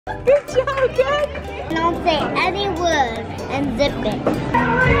Good job, good. Don't say any word and zip it.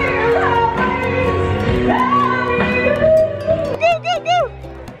 Do.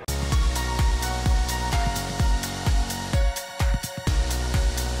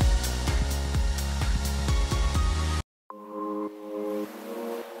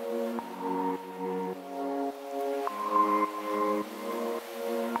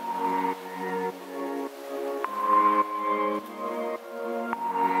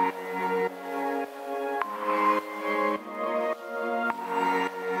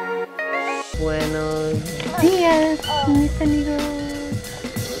 Buenos días, mis amigos.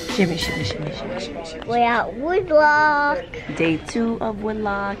 Shimmy. We're at Woodloch. Day 2 of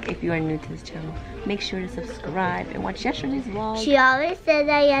Woodloch. If you are new to this channel, make sure to subscribe and watch yesterday's vlog. She always said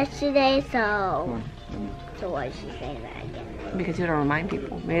that yesterday, so why is she saying that again? Because you gotta remind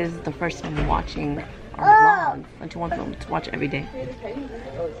people. Maybe this is the first time watching our vlogs. Don't you want them to watch every day?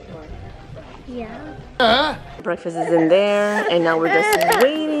 Yeah. Breakfast is in there, and now we're just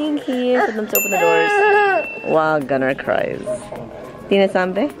waiting here for them to open the doors while Gunnar cries. ¿Tienes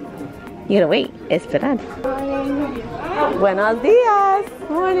hambre? You gotta wait. Esperar. Buenos dias.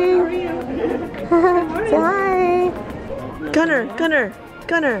 Morning. Say hi. Gunnar.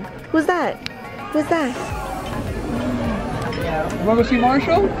 Who's that? Who's that? Want to see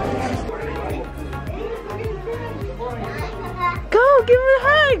Marshall? Go, give him a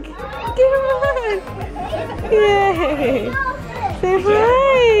hug. Give him a hug. Yay. Say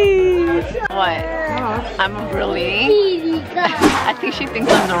hi. What? I'm really. I think she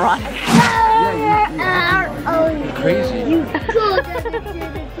thinks I'm neurotic. Crazy.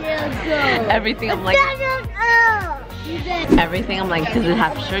 Everything I'm like, does it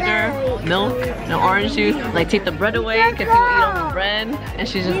have sugar, milk, no orange juice? Like, take the bread away, because people eat all the bread. And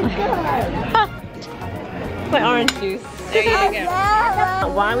she's just like, ah, my orange juice. There you go.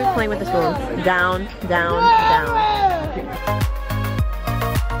 Why are we playing with the spoons? Down.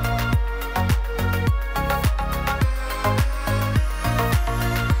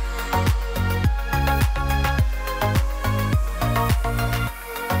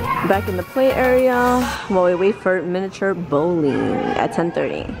 Back in the play area while we wait for miniature bowling at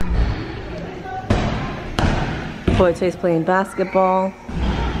 10:30. BOYTOY's playing basketball.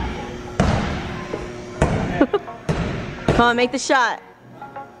 Come on, make the shot.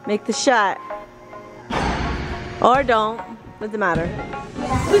 Make the shot. Or don't. Doesn't matter.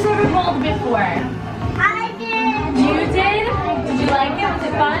 Who's ever bowled before? I did. You did? Did you like it? Was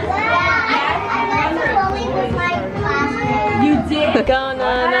it fun? Yeah, I like bowling with my classmates. You did? Go,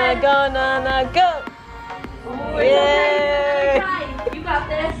 Nana, go, Nana, go! Oh, Yay! you got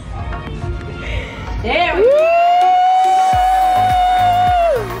this. There we Woo! go.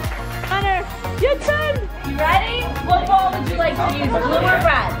 Hunter, your turn! You ready? What ball would you like to use? Blue or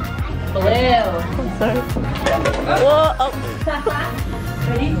red? Blue. I'm sorry. Whoa! Oh.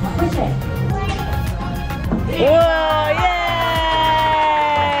 Ready? Push it. Whoa! Yay!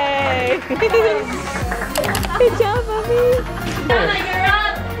 Good job, mommy. Ziana, you're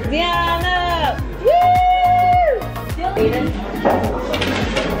up. Ziana! Woo! Dylan.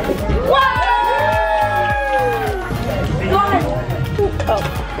 Whoa! Go ahead. Oh.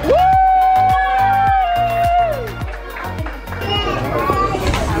 Woo!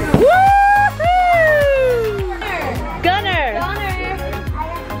 Gunnar!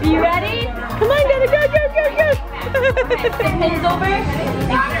 Are you ready? Come on, Gunnar, go! The pin's over. And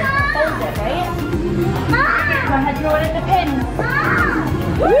hold it, right? Go ahead, throw it at the pin.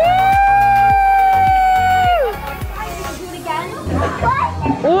 Woo! Do it again.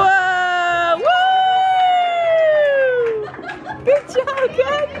 Whoa! Woo! Good job,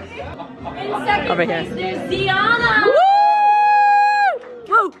 good. In second Over here. place, there's Ziana. Woo!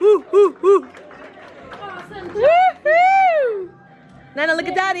 Woo! Awesome job. Woohoo! Nana, look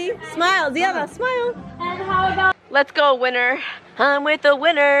at Daddy. Smile, Ziana, smile. And how about Let's go, winner. I'm with the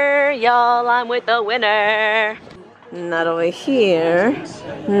winner, y'all. I'm with the winner. Not over here.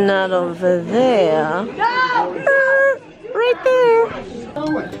 Not over there. Right there.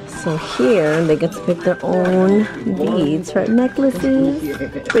 So here, they get to pick their own beads for necklaces,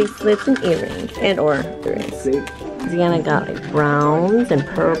 bracelets, and earrings, or earrings. Ziana got like browns and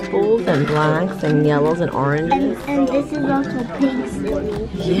purples and blacks and yellows and oranges. And this is also pinks for me.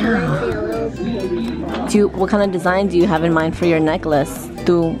 Yeah. What kind of design do you have in mind for your necklace?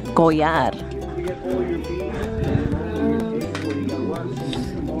 Tu collar.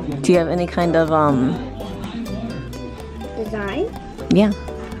 Do you have any kind of Design? Yeah.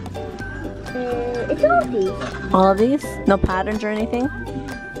 It's all these. All of these? No patterns or anything?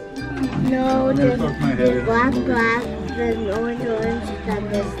 No, just black, an orange that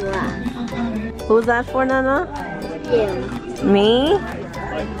is left. Who's that for, Nana? You. Me?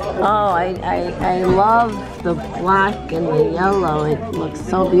 Oh, I love the black and the yellow. It looks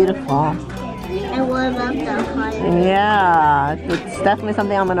so beautiful. And what about the heart? Yeah, it's definitely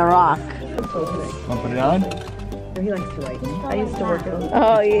something I'm gonna rock. Want to put it on? He likes to write. I used to work on.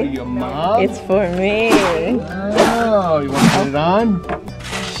 Oh, For yeah. your mom? It's for me. Oh, you want to put it on?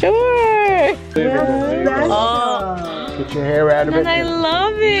 Sure. That's Oh, Get your hair out of it. and I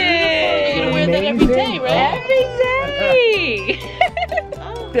love it. You're gonna wear that every day, right? Every day.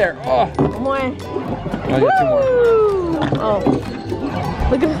 There. Oh. More. Oh, you got two more. Woo. Oh.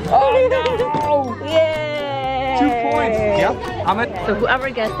 Look at Oh, no. Yay. 2 points. Yep. I'm at. So whoever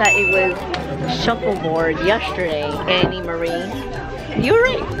guessed that it was shuffleboard yesterday, Annie Marie, you were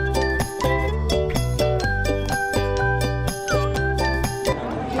right.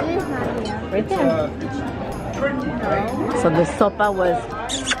 Right there. So the sopa was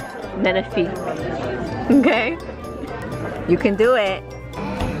Menifee. Okay? You can do it.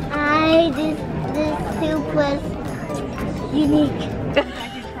 This soup was unique.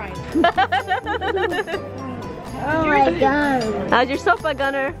 Oh my god. How's your sopa,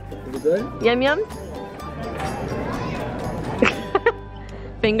 Gunner? Is it good? Yum yum?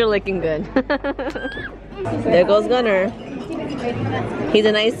 Finger licking good. There goes Gunner. He's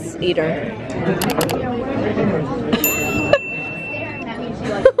a nice eater.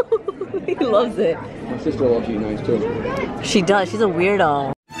 He loves it. My sister loves you nice too. She does. She's a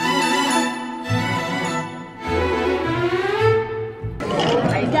weirdo.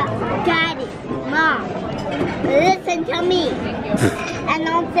 Daddy, Mom, listen to me. And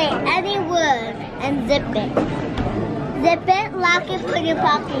don't say any word and zip it. Zip it, lock it, put your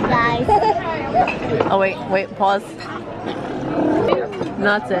pocket, guys. Oh wait, pause.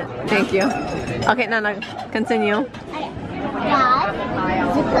 No, that's it. Thank you. Okay, no, continue. Dad,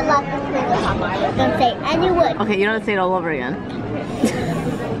 zip it, lock it, put your pocket. Don't say any word. Okay, you don't have to say it all over again.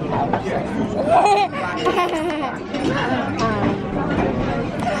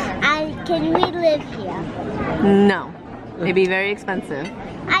 Can we live here? No. It'd be very expensive.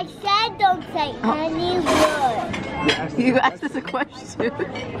 I said don't say any word. You asked us a question.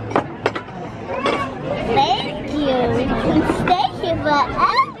 Thank you. We can stay here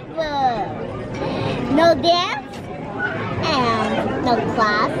forever. No dance and no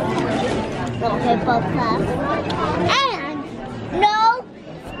class. No hip hop class. And no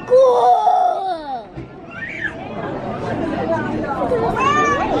school.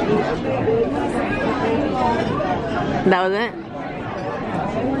 That was it?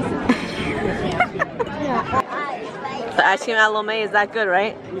 The ice cream at Lo May, is that good,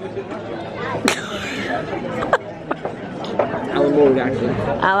 right? Alamo, actually.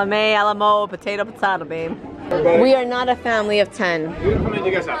 Alamo, potato, babe. We are not a family of 10.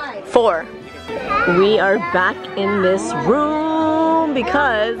 4. We are back in this room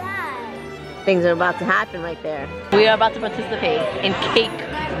because things are about to happen right there. We are about to participate in cake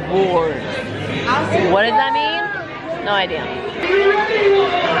wars. What does that mean? No idea.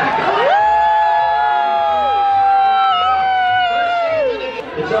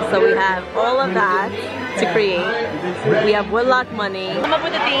 So we have all of that to create. We have Woodloch money. Come up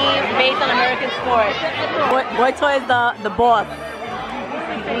with a theme based on American sports. BOYTOY is the boss.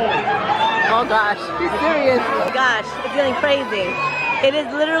 Oh gosh, he's serious. Gosh, it's getting crazy. It is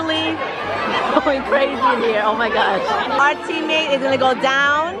literally going crazy in here. Oh my gosh. Our teammate is gonna go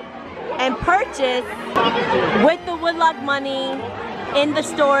down and purchase with the Woodloch money in the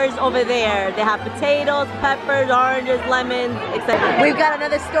stores over there. They have potatoes, peppers, oranges, lemons, etc. We've got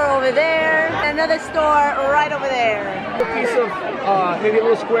another store over there, and another store right over there. A piece of maybe a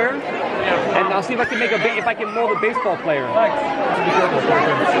little square, and I'll see if I can make if I can mold a baseball player. Alright,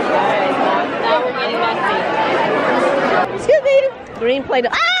 now we're getting messy. Excuse me. Green Play-Doh.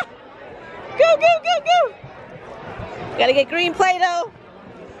 Ah! Go, go, go, go! Gotta get green Play-Doh.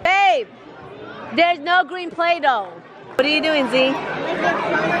 Babe, there's no green Play-Doh. What are you doing, Z?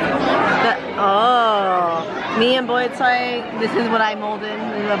 Oh, me and BOYTOY, this is what I molded.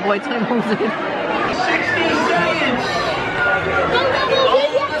 This is what BOYTOY molded. 16 seconds!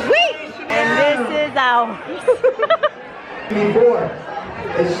 Sweet! And this is ours. Before,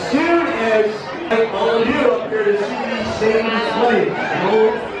 as soon as all of you up here to see these same slaves,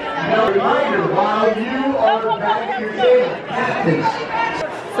 now reminder, while you are back here, captains.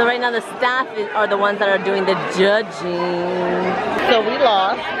 So right now the staff are the ones that are doing the judging. So we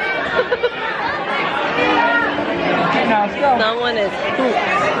lost. Now let's go. Someone is pooped.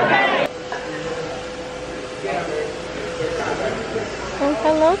 Oh,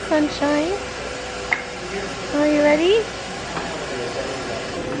 hello, sunshine. Are you ready?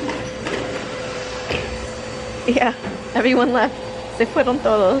 Yeah, everyone left. Se fueron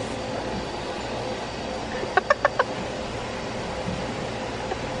todos.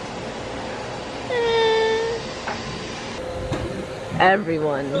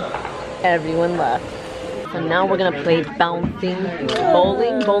 Everyone left. So now we're gonna play bouncing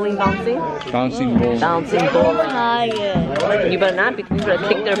bowling, bouncing. Bouncing bowling. Bouncing bowling. You better not, because you better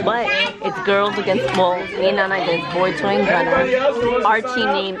kick their butt. It's girls against, well, me and Nana against BOYTOY and Gunner. Our team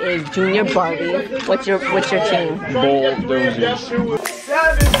name is Junior Barbie. What's your team? Bulldozers.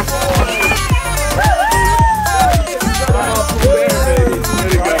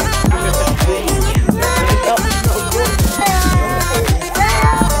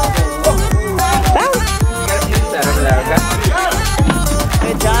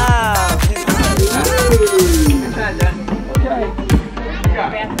 Good job.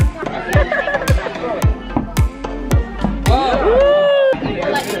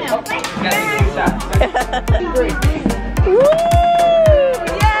 Woo!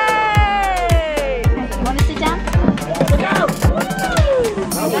 Yay! Want to sit down?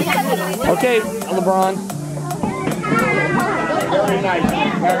 Okay, LeBron. Very nice.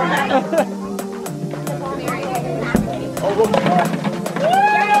 Very nice.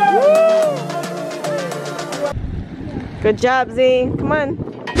 Good job, Z. Come on.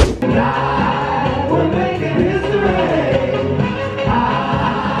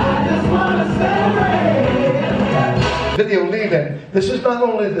 Video leaving. This is not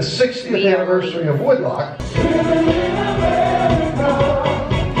only the 60th anniversary of Woodloch.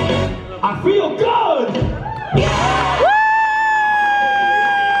 I feel good!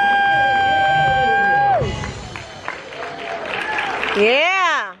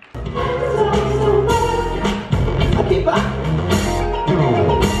 Yeah.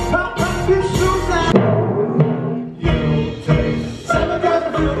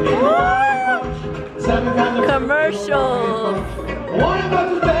 Commercials.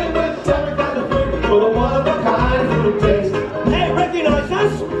 Hey, recognize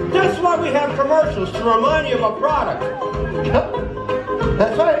us? That's why we have commercials, to remind you of a product.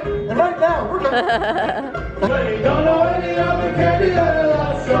 That's right. And right now, we're going to... don't know any other candy that I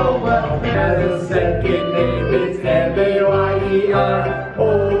love so well. Has a second name, it's M-A-Y-E-R.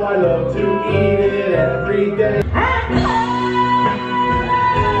 Oh, I love to eat it every day.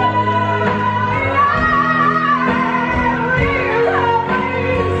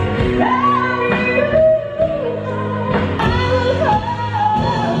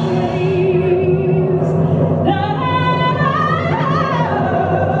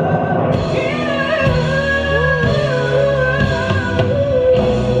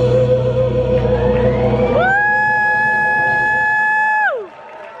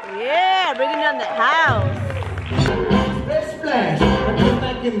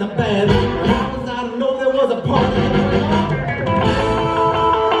 In the band, I was out to know there was a party.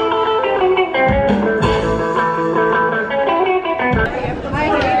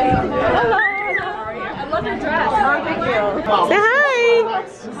 I love your dress. Oh, thank you. Say hi.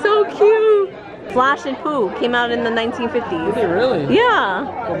 So cute. Flash and Pooh came out in the 1950s. Did it really? Yeah.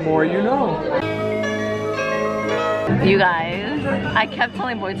 The more you know. You guys, I kept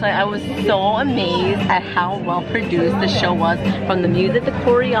telling BOYTOY I was so amazed at how well produced the show was. From the music, the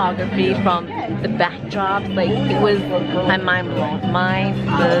choreography, from the backdrops. Like, it was my mind blown. Mind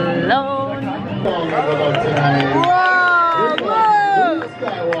blown. Whoa! Whoa!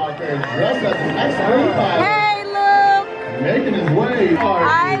 Skywalker dressed as an X-35. Hey, Luke! Making his way.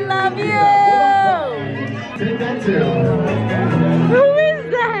 I love you! Take that too. Who is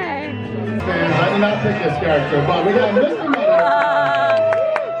that? Fans, I did not pick this character, but we got Mr.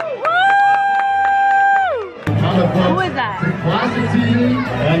 Who is that? Classic TV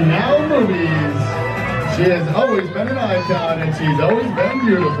and now movies. She has always been an icon and she's always been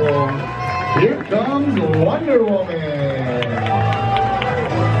beautiful. Here comes Wonder Woman.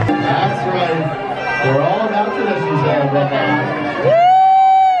 That's right. We're all about traditions there, Woo!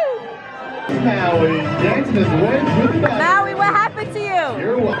 Maui dancing his way through the night. Maui, what happened to you?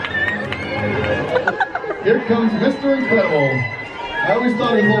 You're welcome. Here comes Mr. Incredible. I always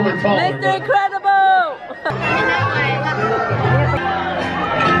thought he was a little bit taller. Mr. Incredible!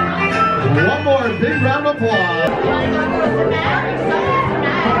 One more big round of applause.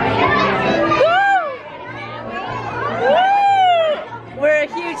 Woo!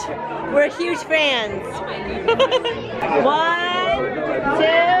 We're huge fans. 1, 2.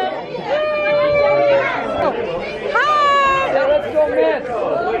 Hi! Yeah, let's go, man.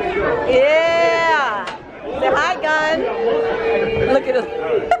 Yeah! Say hi, Gun. Look at us.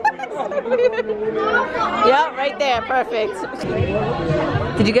 Yeah, right there. Perfect.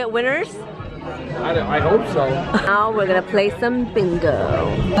 Did you get winners? I hope so. Now we're gonna play some bingo.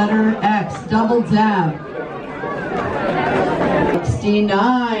 Letter X, double dab.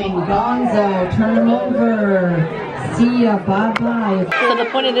 69, Gonzo, turn him over. See ya, bye bye. So the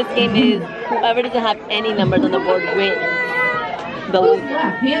point of this game is whoever doesn't have any numbers on the board wins. The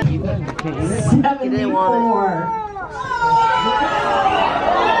loser. Yeah, 74.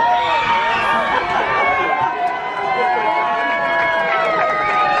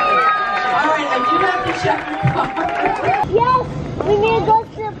 Alright, I do have to check your car. Yes, we need to go to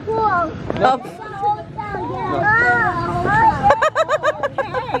the pool.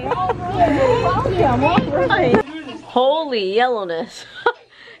 Holy yellowness.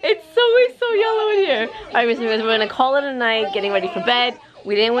 It's so yellow in here. Alright, we're gonna call it a night, getting ready for bed.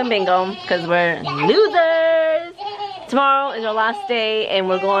 We didn't win bingo because we're losers. Tomorrow is our last day and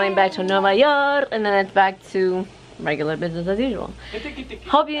we're going back to Nueva York, and then it's back to regular business as usual.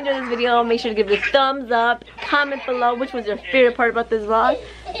 Hope you enjoyed this video. Make sure to give it a thumbs up, comment below which was your favorite part about this vlog,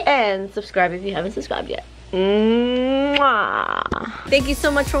 and subscribe if you haven't subscribed yet. Mwah. Thank you so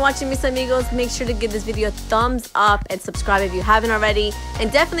much for watching, mis amigos. Make sure to give this video a thumbs up and subscribe if you haven't already,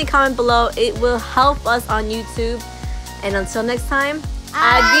 and definitely comment below. It will help us on YouTube. And until next time,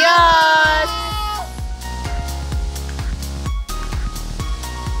 adios.